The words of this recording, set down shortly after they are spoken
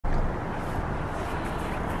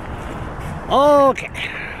Okay,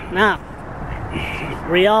 now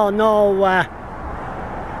we all know a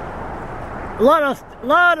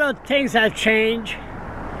lot of things have changed,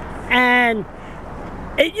 and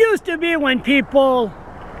it used to be when people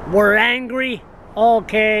were angry,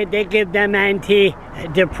 okay, they give them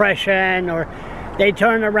anti-depression, or they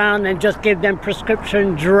turn around and just give them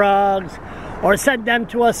prescription drugs, or send them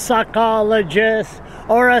to a psychologist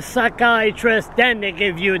or a psychiatrist, then they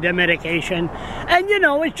give you the medication. And you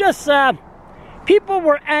know, it's just people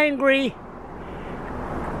were angry.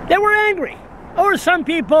 They were angry. Or some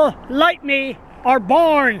people like me are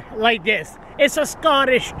born like this. It's a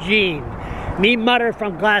Scottish gene. Me mother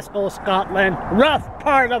from Glasgow, Scotland, rough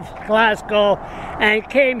part of Glasgow, and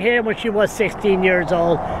came here when she was 16 years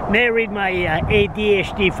old, married my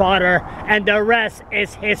ADHD father, and the rest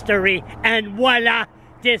is history, and voila,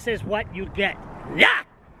 this is what you get. Yeah!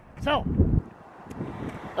 So,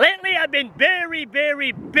 lately I've been very,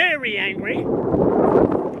 very, very angry.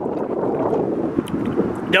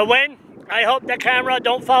 The wind, I hope the camera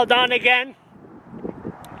don't fall down again.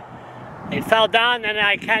 It fell down and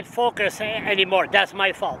I can't focus anymore. That's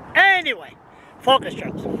my fault. Anyway, focus,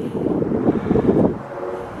 Charles.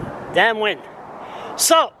 Damn wind.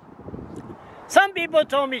 So, some people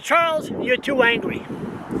told me, Charles, you're too angry.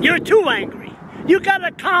 You're too angry. You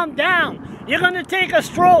gotta calm down. You're gonna take a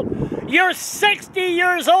stroke. You're 60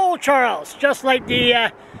 years old, Charles. Just like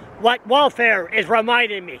the, what welfare is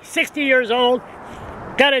reminding me. 60 years old,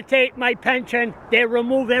 gotta take my pension. They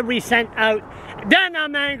remove every cent out. Then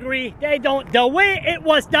I'm angry. They don't. The way it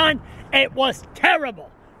was done, it was terrible.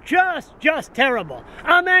 Just terrible.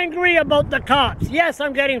 I'm angry about the cops. Yes,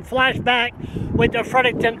 I'm getting flashback with the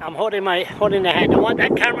Fredericton. I'm holding the hand. I want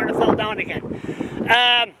that camera to fall down again.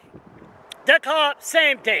 The cops,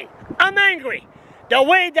 same thing. I'm angry. The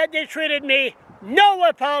way that they treated me, no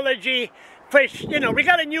apology. For, you know, we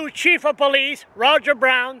got a new chief of police, Roger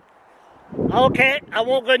Brown. Okay, I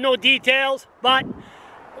won't go no details, but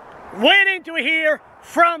waiting to hear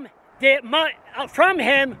from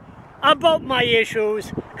him about my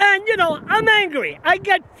issues. And you know, I'm angry. I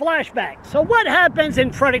get flashbacks. So what happens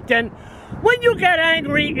in Fredericton? When you get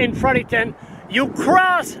angry in Fredericton, you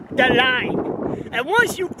cross the line. And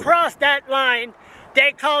once you cross that line,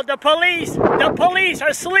 they call the police. The police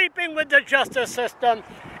are sleeping with the justice system.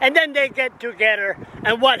 And then they get together.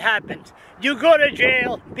 And what happens? You go to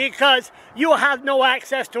jail because you have no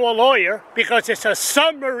access to a lawyer because it's a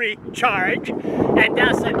summary charge, and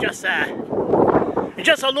that's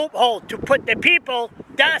just a loophole to put the people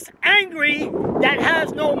that's angry, that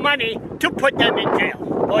has no money, to put them in jail.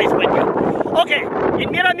 Boys with you. Okay, in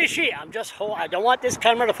Miramichi, I don't want this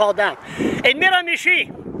camera to fall down. In Miramichi,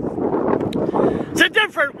 it's a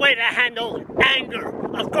different way to handle anger.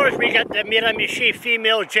 Of course, we got the Miramichi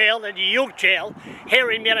female jail and the youth jail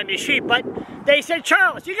here in Miramichi, but they said,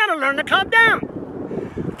 Charles, you gotta learn to calm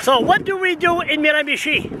down. So what do we do in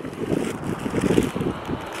Miramichi?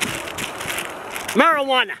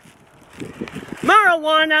 Marijuana.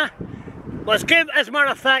 Marijuana was given, as a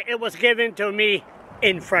matter of fact, it was given to me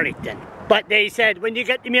in Fredericton. But they said, when you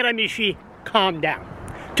get to Miramichi, calm down.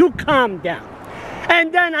 To calm down.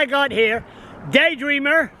 And then I got here,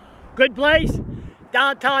 Daydreamer, good place,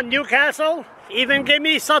 downtown Newcastle, even give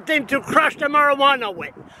me something to crush the marijuana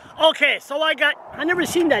with. Okay, so I never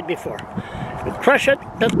seen that before. Crush it,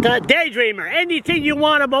 the Daydreamer, anything you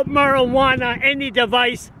want about marijuana, any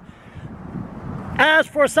device. As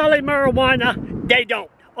for selling marijuana, they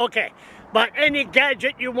don't. Okay, but any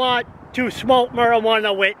gadget you want to smoke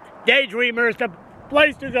marijuana with, Daydreamer is the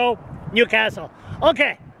place to go, Newcastle.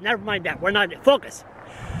 Okay, never mind that, we're not, focus.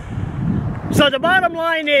 So the bottom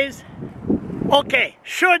line is, okay,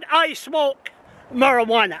 should I smoke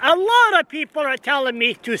marijuana? A lot of people are telling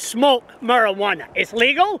me to smoke marijuana. It's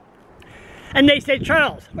legal. And they say,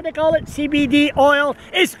 Charles, what do they call it? CBD oil.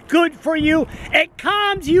 It's good for you. It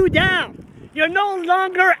calms you down. You're no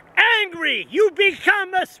longer angry. You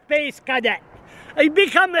become a space cadet. You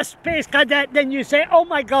become a space cadet, then you say, oh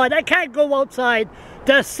my God, I can't go outside.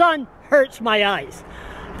 The sun hurts my eyes.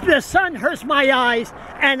 The sun hurts my eyes,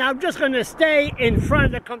 and I'm just going to stay in front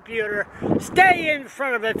of the computer, stay in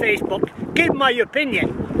front of the Facebook, give my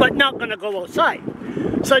opinion, but not going to go outside.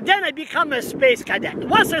 So then I become a space cadet.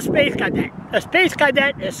 What's a space cadet? A space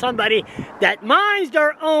cadet is somebody that minds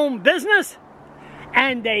their own business,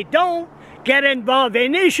 and they don't get involved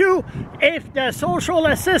in issue. If the social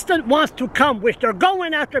assistant wants to come, which they're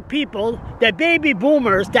going after people, the baby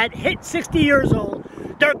boomers that hit 60 years old,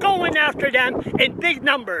 they're going after them in big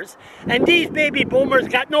numbers, and these baby boomers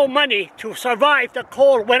got no money to survive the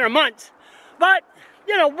cold winter months. But,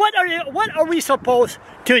 you know, what are we supposed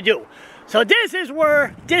to do? So this is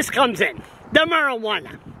where this comes in. the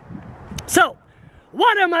marijuana. So,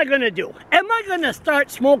 what am I going to do? Am I going to start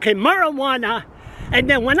smoking marijuana, and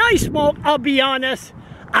then when I smoke, I'll be honest,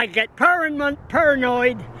 I get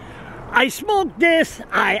paranoid. I smoke this,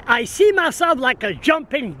 I see myself like a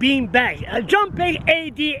jumping beanbag, a jumping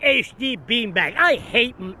ADHD beanbag. I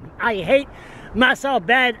hate myself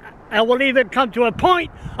bad. I will even come to a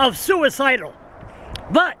point of suicidal.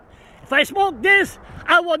 But if I smoke this,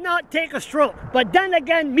 I will not take a stroke. But then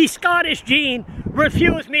again, me Scottish gene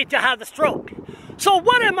refused me to have a stroke. So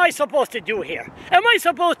what am I supposed to do here? Am I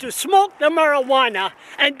supposed to smoke the marijuana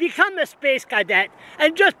and become a space cadet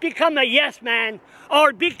and just become a yes man,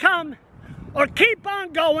 or keep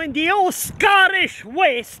on going the old Scottish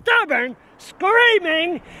way, stubborn,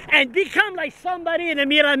 screaming, and become like somebody in a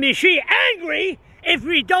Miramichi, angry if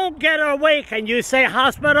we don't get our way? Can you say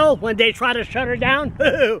hospital when they try to shut her down?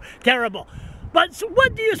 Terrible. But so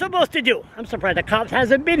what are you supposed to do? I'm surprised the cops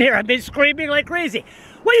hasn't been here. I've been screaming like crazy.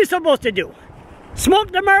 What are you supposed to do?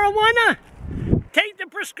 Smoke the marijuana? Take the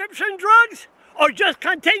prescription drugs? Or just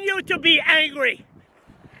continue to be angry?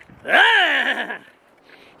 Ah!